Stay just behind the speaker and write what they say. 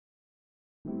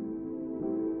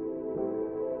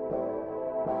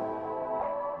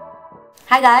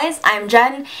Hi guys, I'm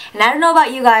Jen, and I don't know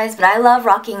about you guys, but I love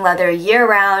rocking leather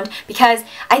year-round because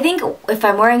I think if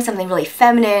I'm wearing something really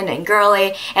feminine and girly,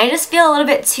 and I just feel a little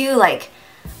bit too, like,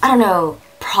 I don't know,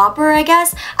 proper, I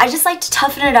guess, I just like to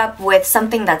toughen it up with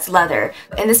something that's leather.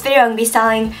 In this video, I'm going to be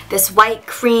styling this white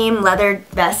cream leather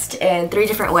vest in 3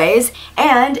 different ways,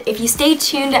 and if you stay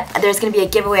tuned, there's going to be a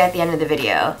giveaway at the end of the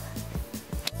video.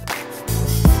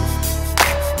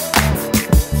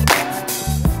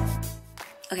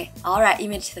 Okay, alright, you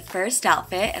made it to the first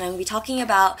outfit, and I'm going to be talking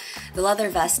about the leather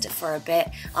vest for a bit.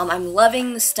 I'm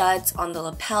loving the studs on the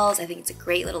lapels. I think it's a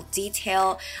great little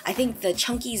detail. I think the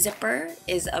chunky zipper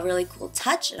is a really cool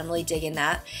touch, and I'm really digging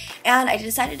that. And I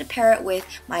decided to pair it with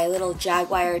my little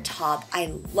jaguar top.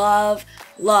 I love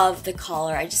the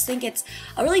collar. I just think it's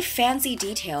a really fancy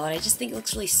detail, and I just think it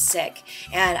looks really sick.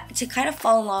 And to kind of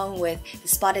follow along with the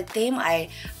spotted theme, I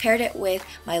paired it with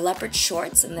my leopard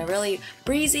shorts, and they're really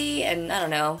breezy and I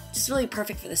don't know, just really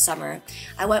perfect for the summer.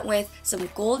 I went with some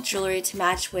gold jewelry to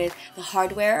match with the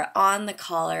hardware on the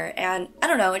collar, and I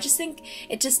don't know, I just think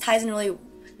it just ties in really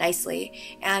nicely.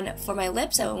 And for my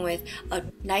lips, I went with a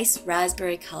nice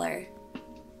raspberry color.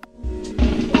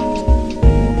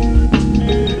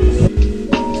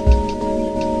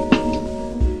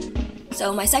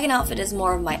 So my second outfit is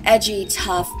more of my edgy,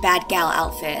 tough, bad gal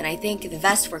outfit, and I think the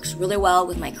vest works really well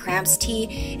with my Cramps tee.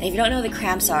 And if you don't know who the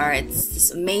Cramps are, it's this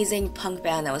amazing punk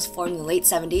band that was formed in the late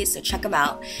 70s, so check them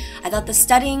out. I thought the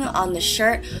studding on the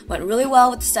shirt went really well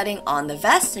with the studding on the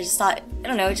vest. I just thought, I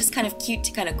don't know, it's just kind of cute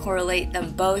to kind of correlate them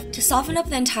both. To soften up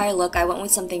the entire look, I went with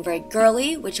something very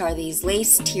girly, which are these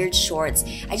lace tiered shorts.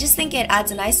 I just think it adds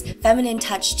a nice feminine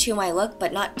touch to my look,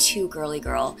 but not too girly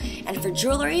girl. And for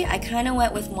jewelry, I kind of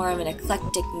went with more of an eclectic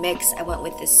mix. I went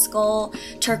with this skull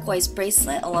turquoise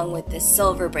bracelet along with this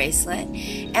silver bracelet.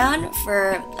 And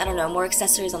for, I don't know, more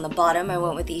accessories on the bottom, I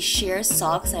went with these sheer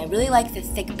socks, and I really like the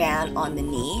thick band on the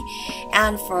knee.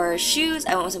 And for shoes,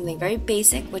 I went with something very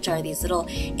basic, which are these little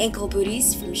ankle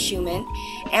booties from Schumann.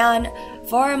 And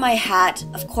for my hat,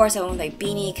 of course, I went with a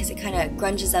beanie because it kind of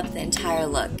grunges up the entire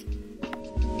look.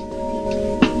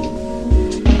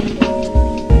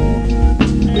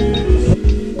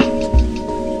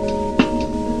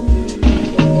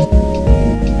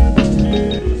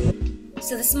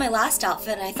 So this is my last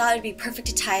outfit, and I thought it'd be perfect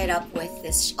to tie it up with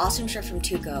this awesome shirt from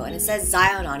Tuco, and it says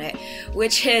Zion on it,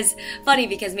 which is funny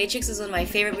because Matrix was one of my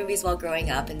favorite movies while growing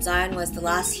up, and Zion was the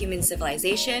last human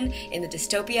civilization in the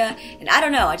dystopia, and I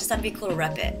don't know, I just thought it'd be cool to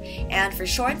rep it. And for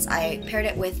shorts, I paired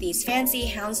it with these fancy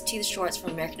houndstooth shorts from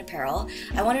American Apparel.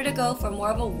 I wanted to go for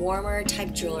more of a warmer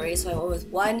type jewelry, so I went with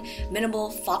one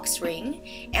minimal fox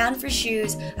ring. And for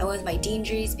shoes, I went with my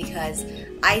Deandries because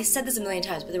I said this a million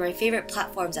times, but they're my favorite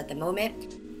platforms at the moment.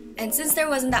 And since there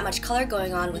wasn't that much color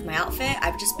going on with my outfit,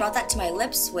 I've just brought that to my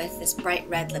lips with this bright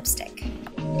red lipstick.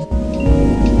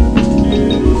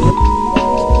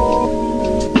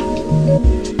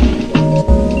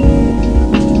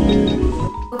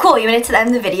 Cool, you made it to the end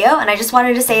of the video, and I just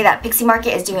wanted to say that Pixie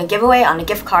Market is doing a giveaway on a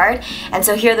gift card, and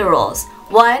so here are the rules.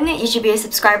 1, you should be a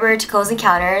subscriber to Close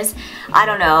Encounters. I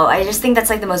don't know, I just think that's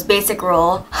like the most basic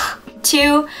rule. 2,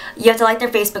 you have to like their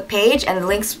Facebook page, and the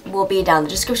links will be down in the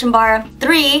description bar.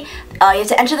 3, you have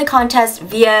to enter the contest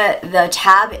via the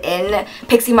tab in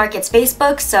Pixie Market's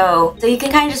Facebook, so you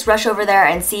can kind of just rush over there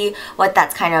and see what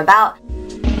that's kind of about.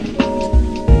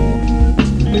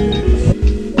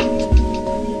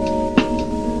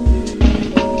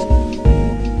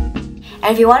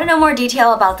 And if you want to know more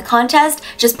detail about the contest,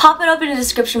 just pop it up in the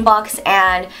description box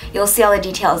and you'll see all the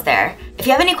details there. If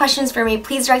you have any questions for me,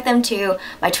 please direct them to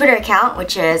my Twitter account,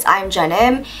 which is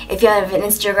I'mJenM. If you have an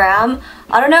Instagram,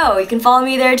 I don't know, you can follow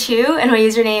me there too, and my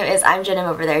username is I'mJenM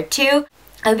over there too.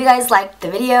 I hope you guys liked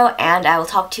the video, and I will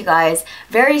talk to you guys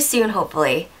very soon,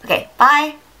 hopefully. Okay,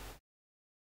 bye!